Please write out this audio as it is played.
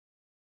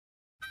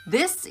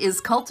This is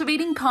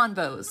Cultivating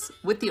Convos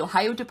with the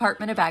Ohio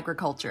Department of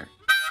Agriculture.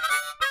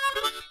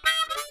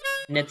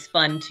 And it's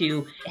fun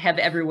to have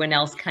everyone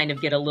else kind of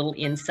get a little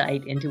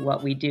insight into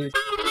what we do.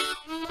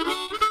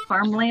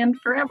 Farmland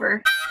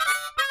forever.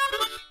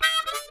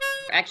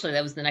 Actually,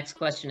 that was the next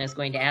question I was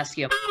going to ask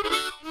you.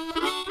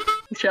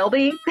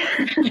 Shelby,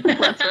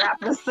 let's wrap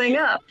this thing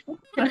up.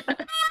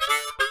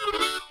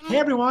 Hey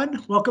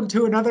everyone, welcome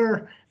to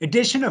another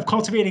edition of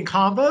Cultivating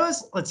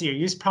Convos. Let's see, you're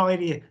used probably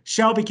to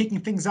Shelby kicking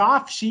things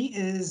off. She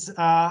is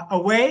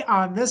away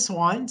on this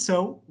one,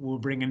 so we'll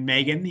bring in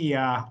Megan, the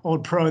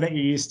old pro that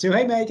you're used to.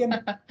 Hey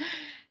Megan.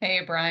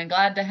 Hey Brian,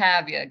 glad to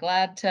have you. We've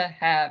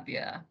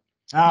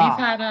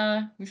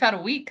had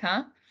a week,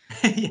 huh?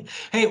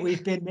 Hey,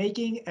 we've been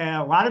making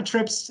a lot of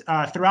trips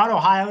throughout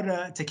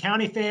Ohio to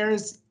county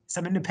fairs,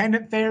 some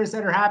independent fairs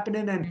that are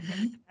happening, and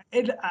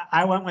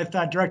I went with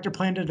Director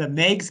Planta to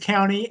Meigs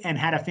County and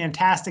had a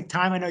fantastic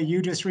time. I know you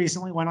just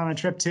recently went on a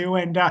trip too,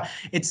 and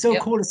it's so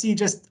cool to see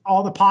just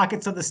all the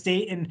pockets of the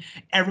state and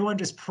everyone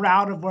just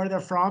proud of where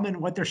they're from and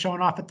what they're showing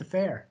off at the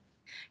fair.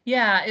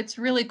 Yeah, it's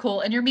really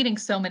cool. And you're meeting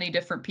so many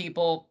different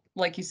people,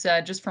 like you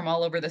said, just from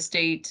all over the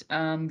state.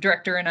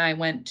 Director and I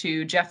went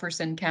to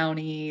Jefferson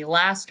County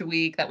last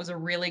week. That was a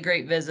really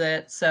great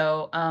visit.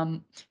 So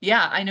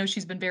yeah, I know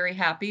she's been very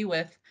happy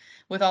with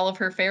all of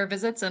her fair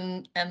visits,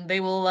 and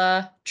they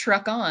will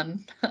truck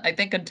on, I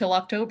think, until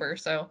October.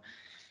 So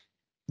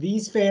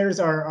these fairs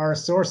are a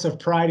source of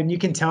pride, and you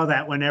can tell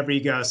that whenever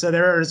you go. So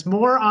there's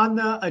more on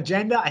the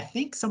agenda. I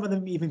think some of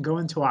them even go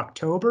into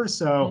October.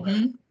 So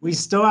we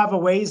still have a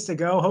ways to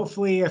go.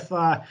 Hopefully, if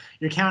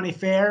your county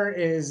fair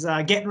is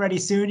getting ready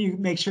soon, you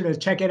make sure to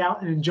check it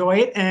out and enjoy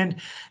it. And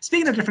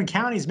speaking of different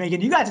counties, Megan,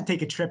 you got to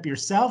take a trip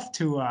yourself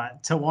to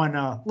one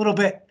a little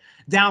bit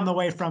down the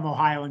way from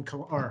Ohio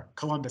or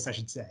Columbus, I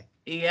should say.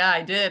 Yeah,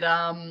 I did.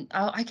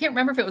 I can't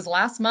remember if it was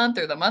last month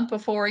or the month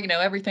before. You know,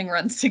 everything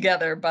runs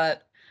together.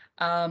 But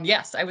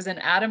yes, I was in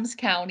Adams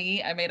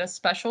County. I made a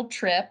special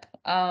trip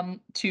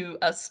to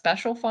a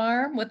special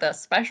farm with a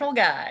special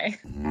guy.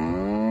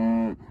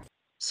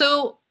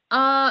 So,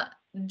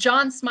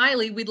 John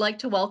Smiley, we'd like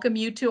to welcome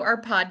you to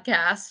our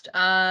podcast.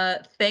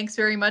 Thanks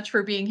very much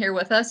for being here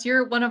with us.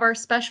 You're one of our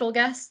special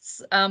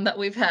guests that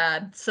we've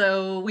had.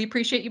 So we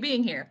appreciate you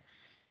being here.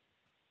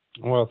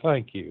 Well,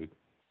 thank you.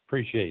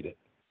 Appreciate it.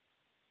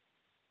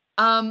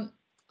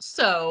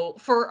 So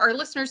for our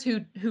listeners who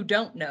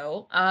don't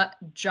know,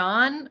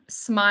 John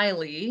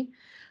Smiley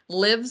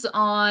lives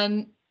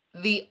on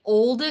the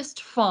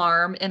oldest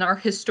farm in our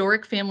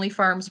Historic Family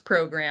Farms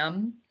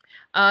program.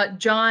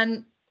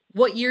 John,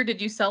 what year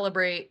did you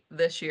celebrate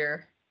this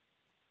year?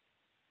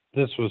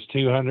 This was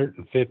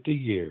 250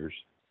 years.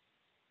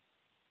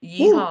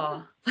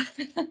 Yeehaw.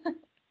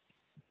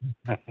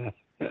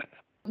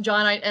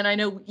 John, I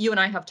know you and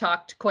I have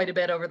talked quite a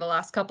bit over the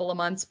last couple of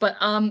months, but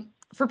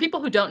for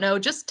people who don't know,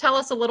 just tell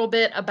us a little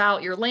bit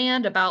about your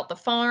land, about the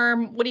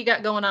farm. What do you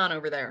got going on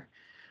over there?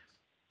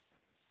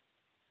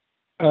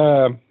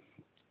 My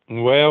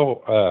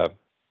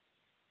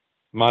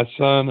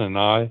son and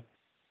I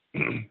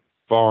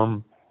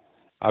farm.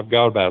 I've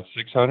got about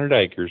 600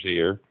 acres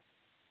here,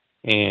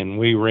 and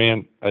we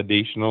rent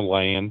additional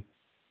land.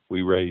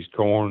 We raise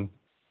corn,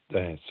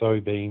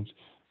 soybeans,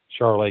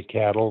 Charolais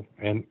cattle,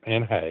 and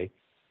hay.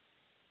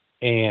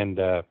 And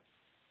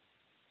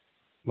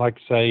like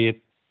I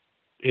say,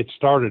 it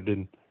started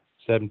in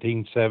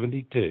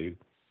 1772,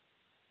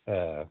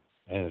 and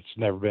it's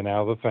never been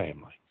out of the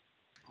family.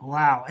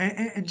 Wow.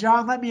 And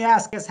John, let me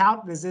ask us,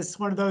 how is this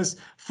one of those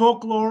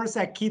folklores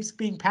that keeps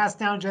being passed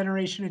down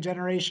generation to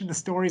generation, the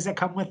stories that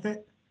come with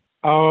it?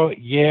 Oh,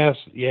 yes.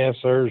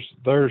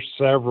 There's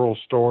several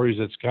stories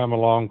that's come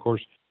along. Of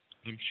course,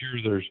 I'm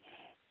sure there's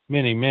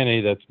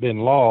many that's been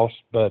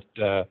lost, but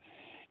through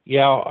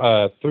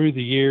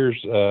the years,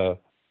 the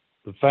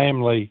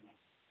family,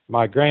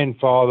 my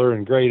grandfather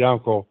and great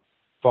uncle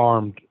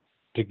farmed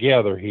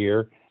together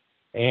here,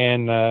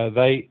 and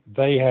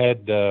they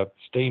had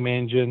steam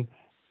engine.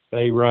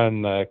 They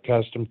run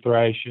custom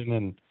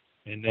thrashing,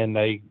 and then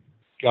they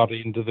got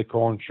into the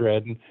corn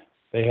shredding.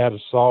 They had a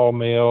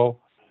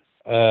sawmill.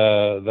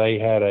 They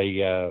had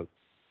a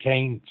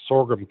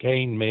sorghum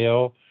cane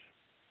mill,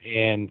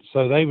 and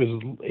so they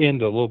was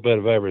into a little bit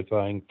of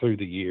everything through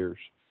the years.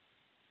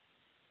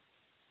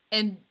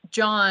 And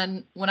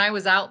John, when I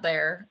was out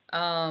there,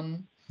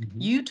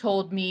 you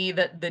told me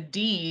that the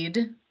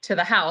deed to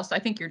the house, I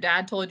think your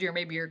dad told you, or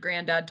maybe your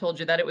granddad told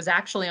you, that it was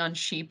actually on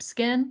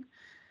sheepskin.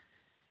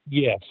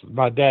 Yes,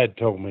 my dad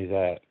told me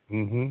that.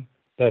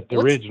 That the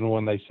original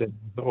one they said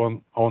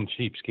on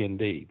sheepskin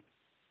deed.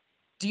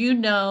 Do you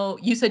know?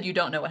 You said you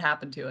don't know what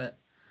happened to it.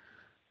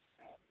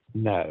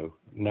 No,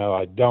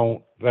 I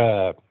don't.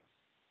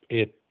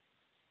 It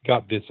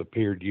got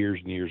disappeared years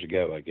and years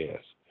ago, I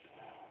guess.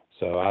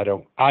 So I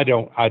don't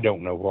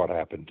know what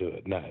happened to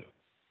it. No.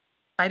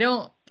 I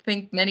don't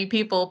think many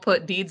people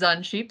put deeds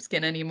on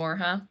sheepskin anymore,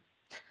 huh?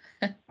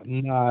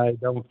 No, I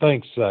don't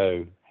think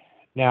so.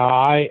 Now,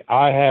 I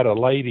had a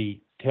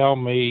lady tell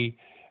me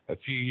a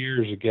few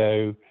years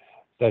ago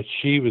that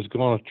she was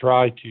going to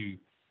try to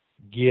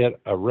get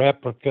a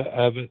replica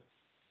of it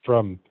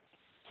from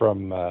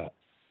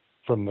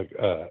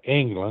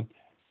England,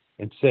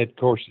 and said, of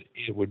course,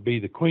 it would be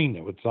the Queen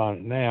that would sign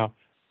it now,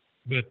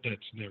 but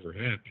that's never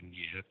happened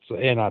yet. So,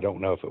 and I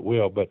don't know if it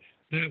will, but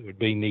that would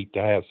be neat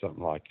to have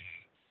something like that.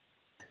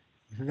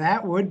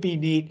 That would be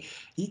neat.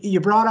 You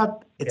brought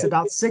up it's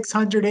about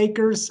 600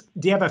 acres.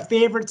 Do you have a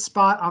favorite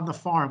spot on the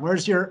farm?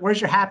 Where's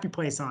your happy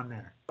place on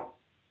there?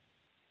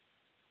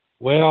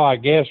 Well, I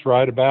guess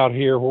right about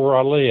here where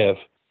I live.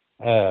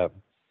 I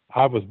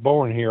was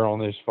born here on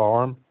this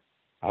farm.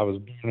 I was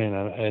born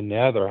in the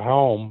other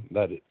home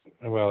that it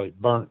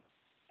burnt,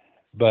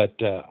 but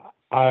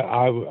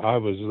I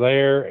was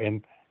there,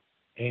 and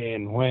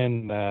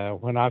when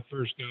I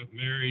first got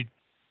married,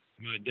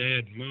 my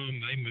dad and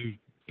mom, they moved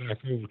back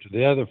over to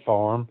the other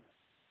farm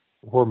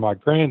where my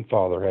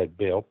grandfather had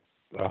built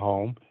a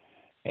home,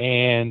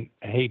 and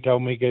he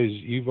told me, he goes,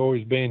 "You've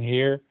always been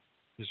here.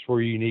 This is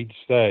where you need to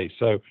stay."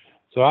 So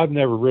I've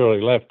never really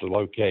left the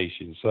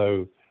location.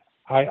 So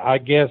I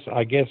guess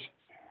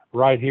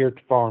right here at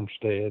the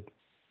farmstead.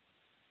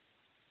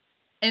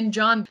 And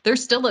John,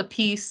 there's still a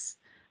piece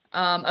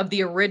of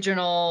the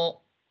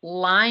original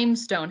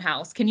limestone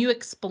house. Can you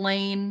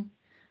explain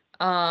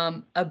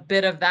a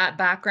bit of that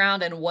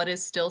background and what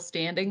is still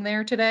standing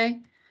there today?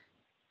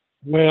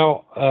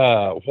 Well,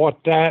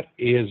 what that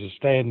is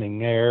standing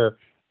there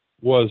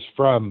was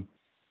from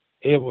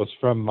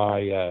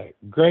my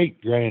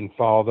great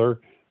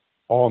grandfather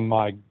on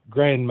my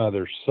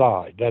grandmother's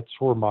side. That's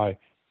where my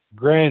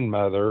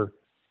grandmother,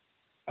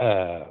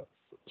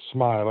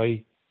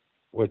 Smiley,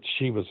 which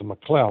she was a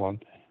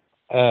McClellan,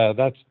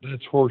 that's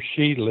where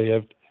she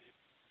lived,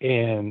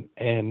 and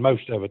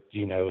most of it,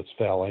 it's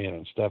fell in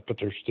and stuff, but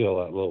there's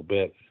still a little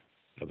bit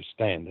of a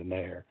standing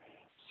there.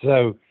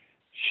 So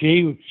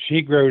she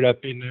growed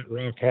up in that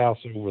rock house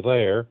over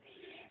there,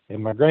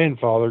 and my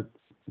grandfather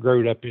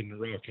growed up in the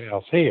rock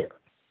house here,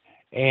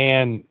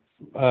 and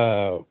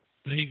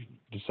they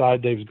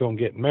decided they was going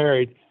to get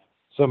married.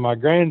 So my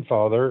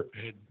grandfather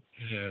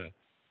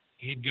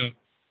he'd got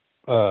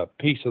a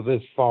piece of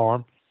this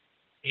farm,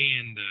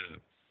 and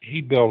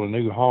he built a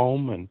new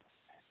home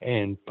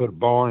and put a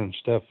barn and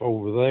stuff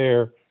over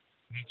there.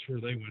 That's where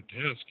they went to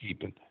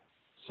housekeeping.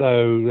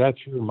 So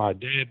that's where my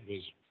dad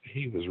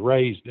he was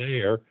raised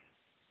there.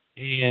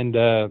 And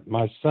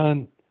my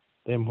son,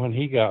 then when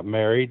he got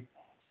married,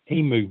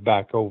 he moved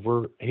back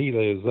over. He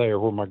lives there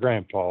where my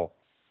grandpa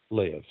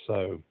lives.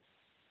 So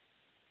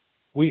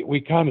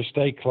we kind of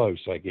stay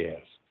close, I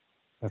guess.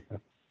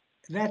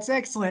 That's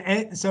excellent.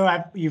 And so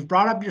you've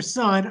brought up your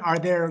son. Are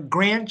there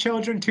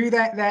grandchildren too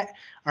that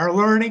are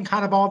learning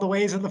kind of all the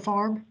ways of the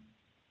farm?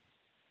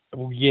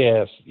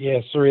 Yes,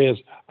 there is.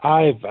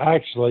 I've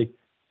actually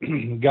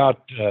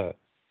got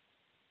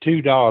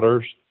two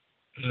daughters.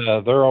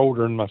 They're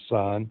older than my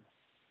son.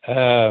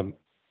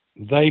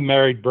 They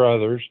married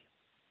brothers.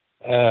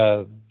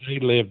 They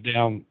live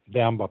down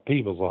by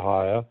Peebles,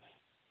 Ohio.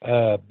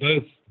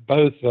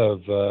 Both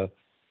of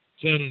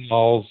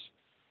son-in-laws.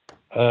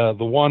 The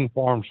one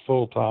farms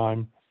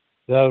full-time.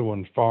 The other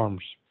one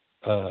farms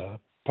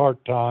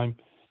part-time.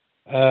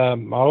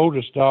 My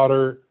oldest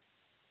daughter,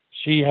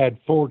 she had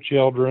 4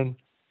 children,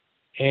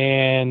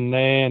 and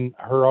then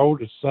her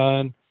oldest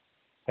son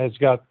has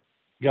got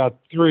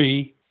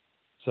 3.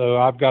 So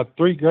I've got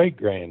 3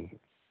 great-grand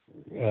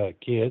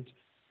kids.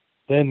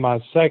 Then my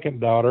second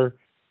daughter,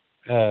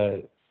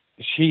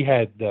 she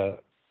had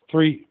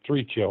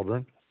 3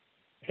 children,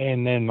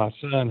 and then my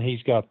son,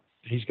 he's got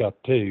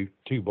 2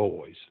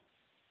 boys.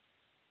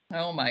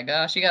 Oh my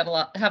gosh, you have a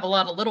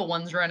lot of little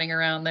ones running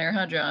around there,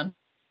 huh, John?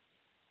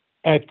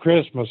 At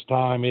Christmas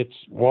time, it's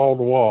wall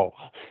to wall.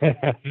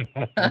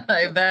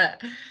 I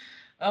bet.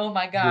 Oh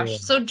my gosh. Yeah.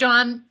 So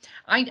John,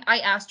 I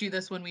asked you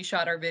this when we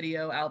shot our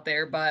video out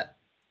there, but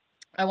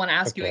I want to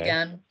ask you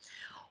again.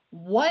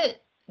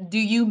 What do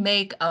you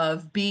make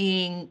of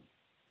being,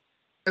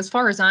 as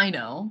far as I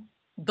know,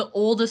 the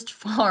oldest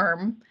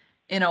farm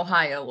in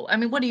Ohio? I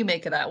mean, what do you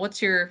make of that?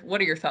 What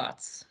are your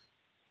thoughts?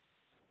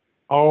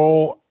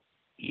 Oh,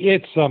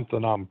 it's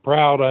something I'm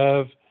proud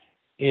of.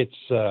 It's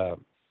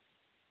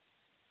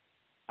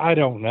I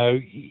don't know.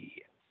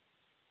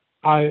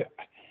 I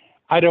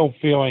don't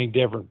feel any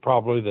different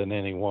probably than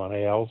anyone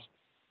else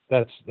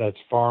that's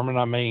farming.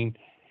 I mean,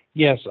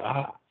 yes,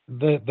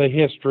 the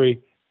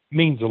history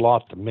means a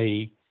lot to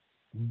me,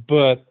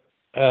 but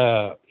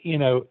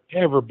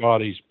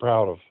everybody's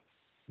proud of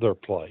their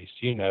place.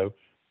 I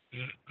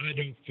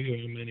don't feel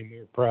I'm any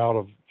more proud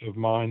of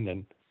mine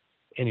than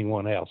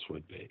anyone else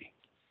would be.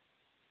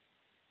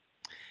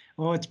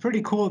 Well, it's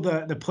pretty cool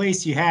the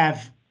place you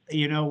have.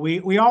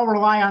 We all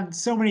rely on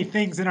so many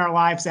things in our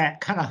lives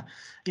that kind of,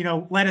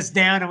 let us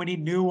down, and we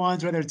need new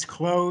ones, whether it's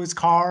clothes,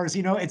 cars.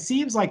 It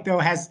seems like, though,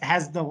 has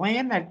the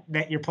land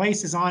that your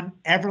place is on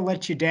ever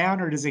let you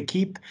down, or does it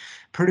keep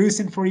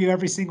producing for you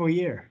every single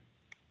year?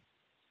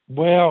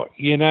 Well,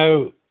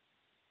 it's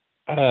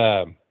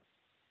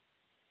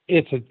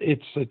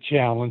a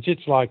challenge.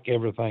 It's like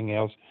everything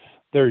else.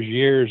 There's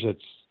years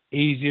it's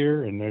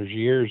easier, and there's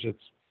years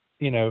it's,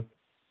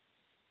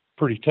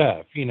 pretty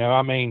tough.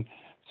 I mean,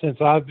 since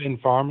I've been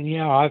farming,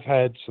 yeah, I've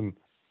had some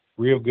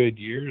real good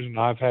years and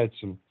I've had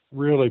some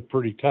really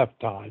pretty tough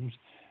times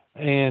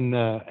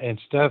and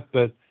stuff.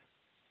 But,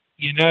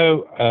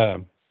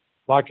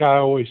 like I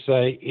always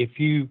say, if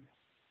you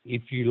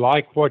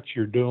like what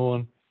you're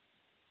doing,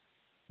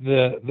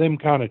 them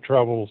kind of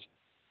troubles,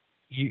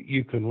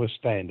 you can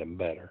withstand them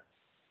better.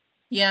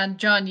 Yeah, and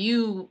John,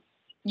 you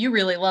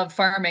really love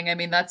farming. I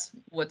mean, that's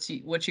what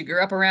you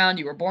grew up around.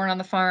 You were born on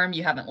the farm.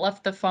 You haven't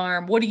left the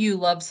farm. What do you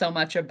love so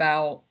much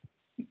about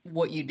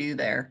what you do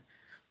there?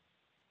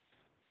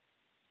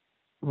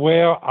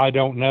 Well, I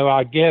don't know.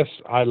 I guess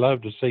I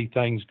love to see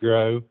things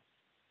grow,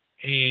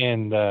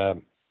 and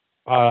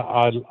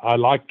I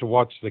like to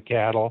watch the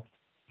cattle,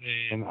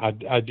 and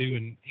I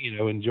do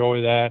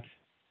enjoy that.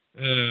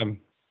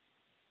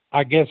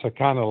 I guess I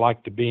kind of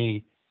like to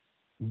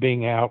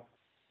being out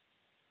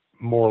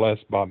more or less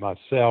by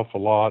myself a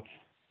lot.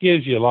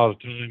 Gives you a lot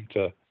of time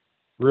to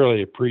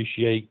really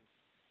appreciate,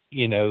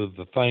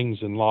 the things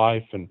in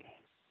life and,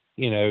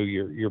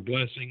 your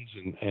blessings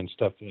and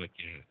stuff like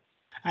that.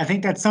 I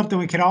think that's something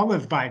we could all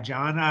live by,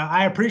 John.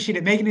 I appreciate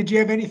it. Megan, did you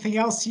have anything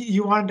else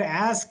you wanted to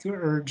ask?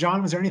 Or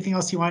John, was there anything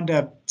else you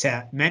wanted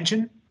to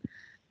mention?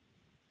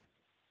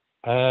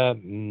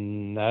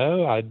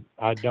 No,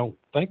 I don't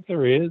think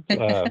there is.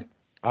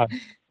 I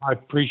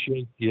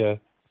appreciate you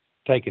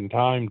taking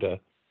time to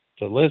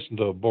listen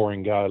to a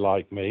boring guy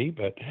like me,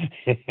 but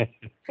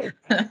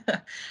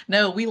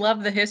no, we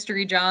love the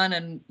history, John,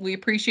 and we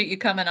appreciate you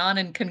coming on,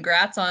 and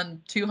congrats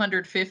on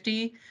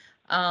 250.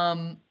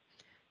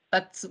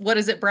 That's, what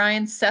is it,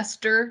 Brian?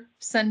 Sester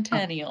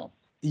Centennial.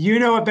 You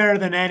know it better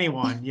than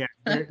anyone. Yeah,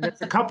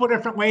 there's a couple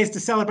different ways to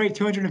celebrate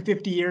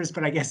 250 years,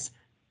 but I guess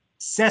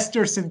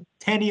Sester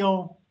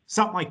Centennial,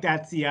 something like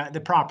that's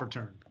the proper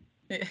term.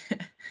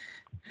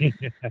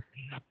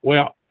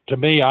 Well, to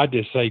me, I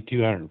just say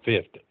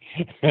 250.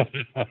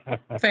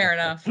 Fair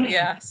enough.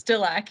 Yeah,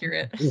 still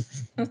accurate.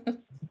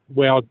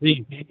 Well,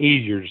 it's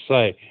easier to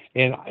say,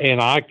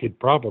 and I could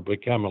probably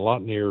come a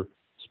lot near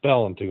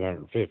spelling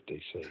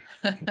 250. See.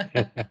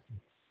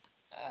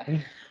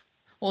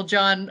 Well,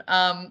 John,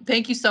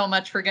 thank you so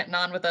much for getting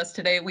on with us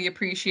today. We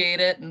appreciate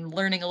it and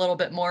learning a little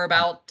bit more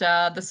about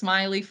the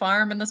Smiley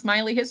Farm and the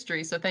Smiley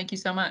history. So thank you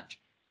so much.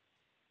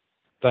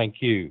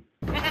 Thank you.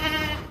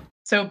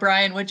 So,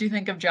 Brian, what'd you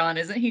think of John?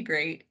 Isn't he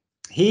great?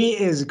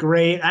 He is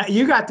great.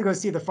 You got to go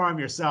see the farm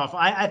yourself.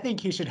 I think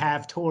he should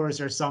have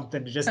tours or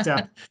something to just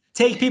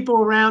take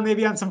people around,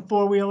 maybe on some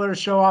four-wheelers,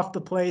 show off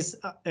the place.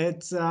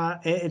 It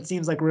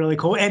seems like really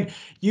cool. And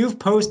you've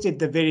posted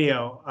the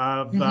video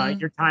of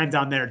your time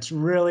down there. It's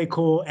really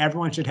cool.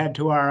 Everyone should head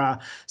to our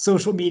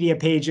social media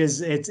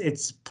pages.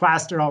 It's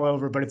plastered all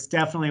over, but it's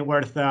definitely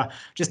worth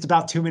just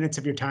about 2 minutes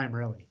of your time,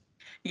 really.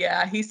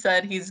 Yeah, he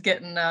said he's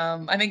getting, I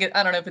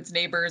don't know if it's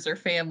neighbors or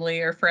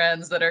family or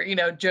friends that are,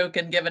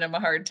 joking, giving him a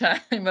hard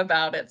time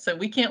about it. So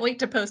we can't wait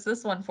to post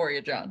this one for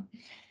you, John.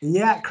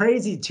 Yeah,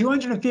 crazy.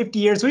 250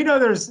 years. We know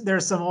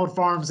there's some old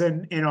farms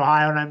in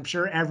Ohio, and I'm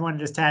sure everyone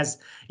just has,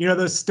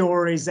 those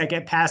stories that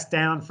get passed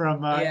down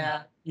from,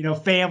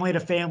 family to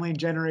family,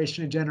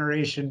 generation to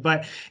generation.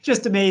 But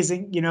just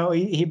amazing.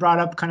 He brought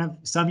up kind of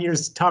some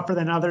years tougher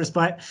than others,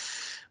 but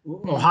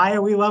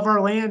Ohio, we love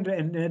our land,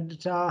 and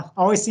it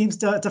always seems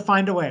to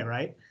find a way,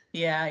 right?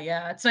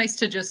 Yeah. It's nice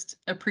to just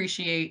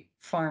appreciate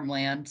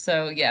farmland.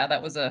 So yeah,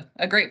 that was a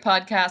great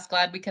podcast.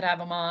 Glad we could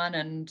have him on.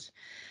 And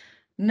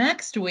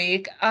next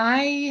week,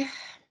 I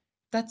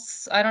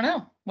don't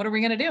know. What are we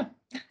going to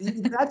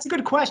do? That's a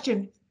good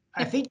question.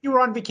 I think you were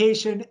on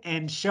vacation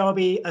and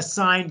Shelby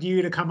assigned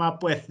you to come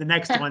up with the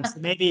next one. So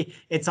maybe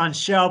it's on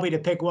Shelby to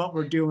pick what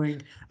we're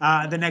doing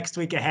the next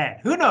week ahead.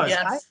 Who knows?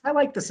 Yes. I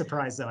like the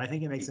surprise, though. I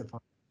think it makes it fun.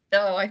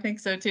 Oh, I think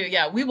so too.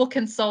 Yeah, we will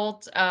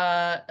consult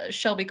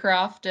Shelby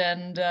Croft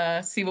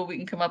and see what we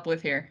can come up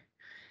with here.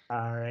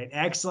 All right,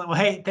 excellent. Well,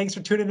 hey, thanks for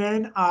tuning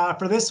in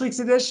for this week's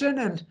edition,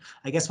 and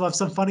I guess we'll have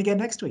some fun again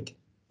next week.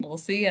 We'll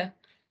see ya.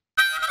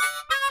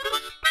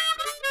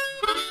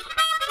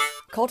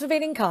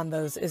 Cultivating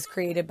Convos is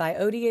created by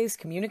ODA's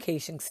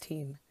communications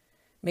team.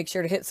 Make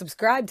sure to hit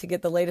subscribe to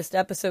get the latest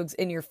episodes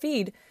in your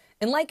feed,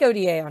 and like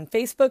ODA on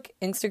Facebook,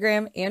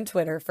 Instagram, and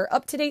Twitter for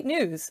up-to-date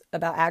news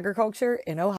about agriculture in Ohio.